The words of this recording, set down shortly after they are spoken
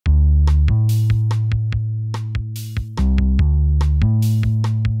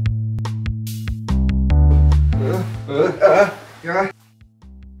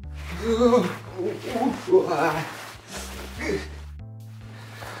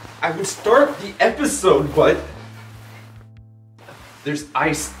I would start the episode, but there's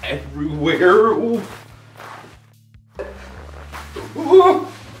ice everywhere. Ooh. Ooh.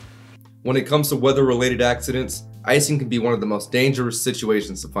 When it comes to weather-related accidents, icing can be one of the most dangerous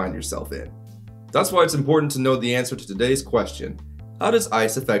situations to find yourself in. That's why it's important to know the answer to today's question: how does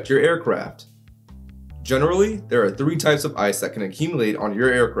ice affect your aircraft? Generally, there are 3 types of ice that can accumulate on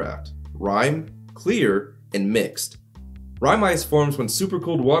your aircraft: rime, clear, and mixed. Rime ice forms when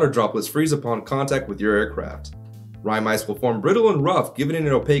supercooled water droplets freeze upon contact with your aircraft. Rime ice will form brittle and rough, giving it an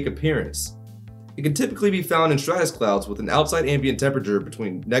opaque appearance. It can typically be found in stratus clouds with an outside ambient temperature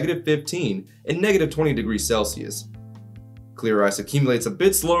between -15 and -20 degrees Celsius. Clear ice accumulates a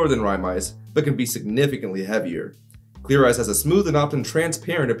bit slower than rime ice, but can be significantly heavier. Clear ice has a smooth and often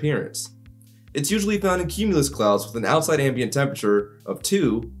transparent appearance. It's usually found in cumulus clouds with an outside ambient temperature of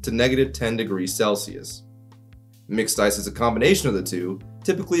 2 to -10 degrees Celsius. Mixed ice is a combination of the two,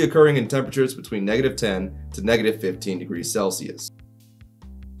 typically occurring in temperatures between -10 to -15 degrees Celsius.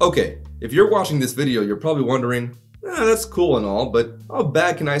 Okay, if you're watching this video, you're probably wondering, that's cool and all, but how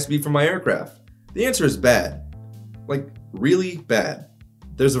bad can ice be for my aircraft? The answer is bad. Like, really bad.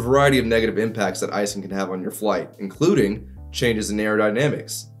 There's a variety of negative impacts that icing can have on your flight, including changes in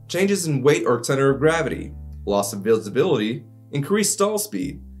aerodynamics, changes in weight or center of gravity, loss of visibility, increased stall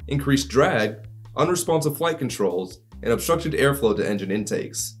speed, increased drag, unresponsive flight controls, and obstructed airflow to engine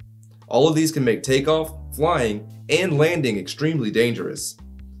intakes. All of these can make takeoff, flying, and landing extremely dangerous.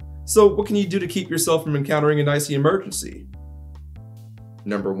 So what can you do to keep yourself from encountering an icy emergency?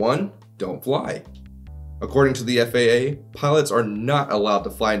 Number 1, don't fly. According to the FAA, pilots are not allowed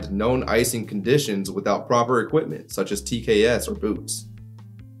to fly into known icing conditions without proper equipment, such as TKS or boots.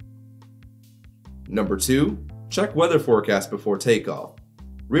 Number 2, check weather forecasts before takeoff.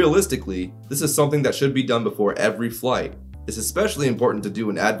 Realistically, this is something that should be done before every flight. It's especially important to do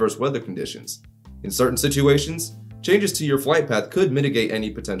in adverse weather conditions. In certain situations, changes to your flight path could mitigate any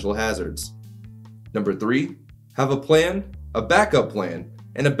potential hazards. Number 3, have a plan, a backup plan,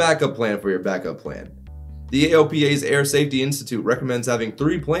 and a backup plan for your backup plan. The AOPA's Air Safety Institute recommends having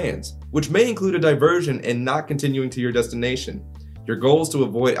 3 plans, which may include a diversion and not continuing to your destination. Your goal is to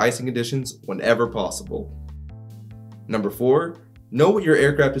avoid icing conditions whenever possible. Number 4, know what your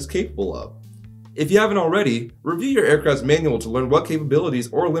aircraft is capable of. If you haven't already, review your aircraft's manual to learn what capabilities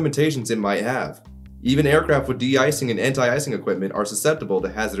or limitations it might have. Even aircraft with de-icing and anti-icing equipment are susceptible to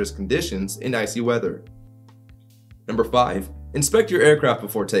hazardous conditions in icy weather. Number 5, inspect your aircraft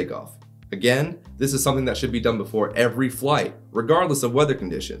before takeoff. Again, this is something that should be done before every flight, regardless of weather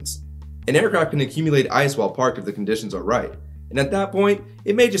conditions. An aircraft can accumulate ice while parked if the conditions are right, and at that point,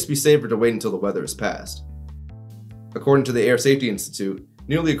 it may just be safer to wait until the weather is passed. According to the Air Safety Institute,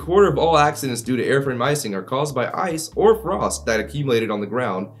 nearly a quarter of all accidents due to airframe icing are caused by ice or frost that accumulated on the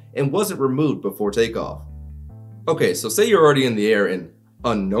ground and wasn't removed before takeoff. Okay, so say you're already in the air and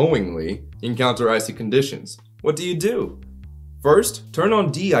unknowingly encounter icy conditions. What do? First, turn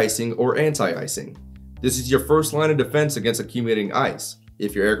on de-icing or anti-icing. This is your first line of defense against accumulating ice.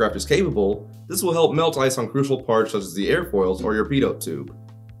 If your aircraft is capable, this will help melt ice on crucial parts such as the airfoils or your pitot tube.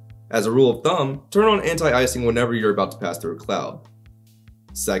 As a rule of thumb, turn on anti-icing whenever you're about to pass through a cloud.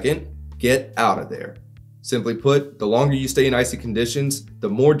 Second, get out of there. Simply put, the longer you stay in icy conditions, the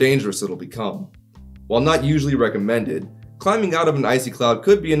more dangerous it'll become. While not usually recommended, climbing out of an icy cloud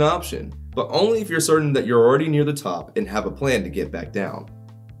could be an option, but only if you're certain that you're already near the top and have a plan to get back down.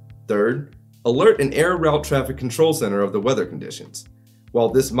 Third, alert an air route traffic control center of the weather conditions. While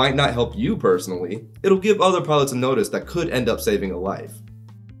this might not help you personally, it'll give other pilots a notice that could end up saving a life.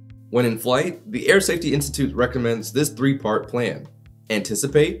 When in flight, the Air Safety Institute recommends this 3-part plan: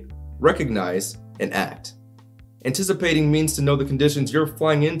 anticipate, recognize, and act. Anticipating means to know the conditions you're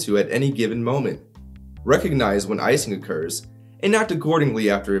flying into at any given moment. Recognize when icing occurs, and act accordingly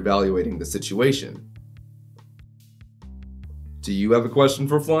after evaluating the situation. Do you have a question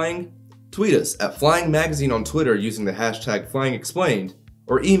for Flying? Tweet us at Flying Magazine on Twitter using the hashtag FlyingExplained,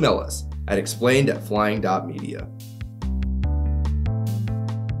 or email us at explained@flying.media.